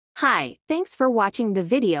Hi, thanks for watching the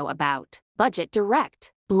video about Budget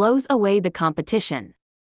Direct blows away the competition.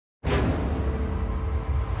 It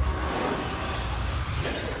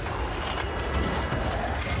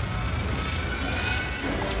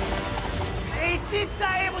did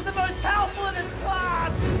say it was the most powerful in its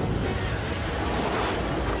class!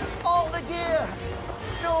 All the gear!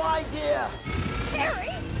 No idea!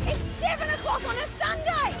 Terry, it's 7 o'clock on a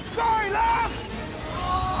Sunday! Sorry, love!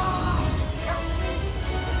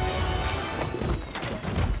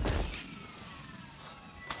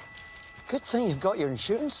 Good thing you've got your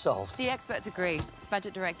insurance solved. The experts agree.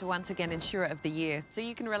 Budget Director once again Insurer of the Year, so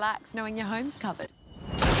you can relax knowing your home's covered.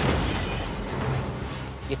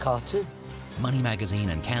 Your car too. Money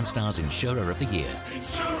Magazine and CanStar's Insurer of the Year.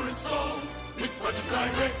 Insurance solved with Budget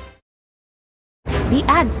Direct. The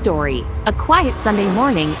ad story. A quiet Sunday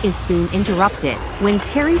morning is soon interrupted when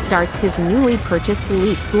Terry starts his newly purchased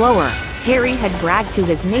leaf blower. Terry had bragged to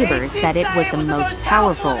his neighbors that it was the most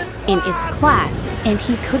powerful in its class, and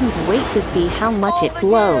he couldn't wait to see how much it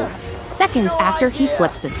blows. Seconds after he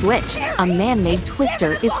flipped the switch, a man-made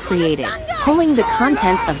twister is created, pulling the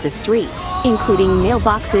contents of the street, including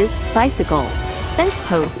mailboxes, bicycles, fence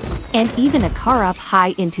posts, and even a car up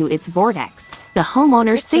high into its vortex. The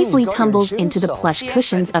homeowner safely tumbles into the plush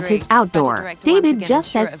cushions of his outdoor David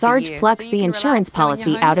just as Sarge plucks the insurance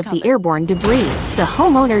policy out of the airborne debris. The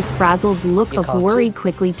homeowner's frazzled look of worry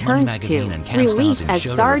quickly turns to relief as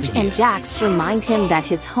Sarge and Jacs remind him that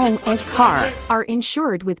his home and car are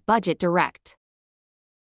insured with Budget Direct.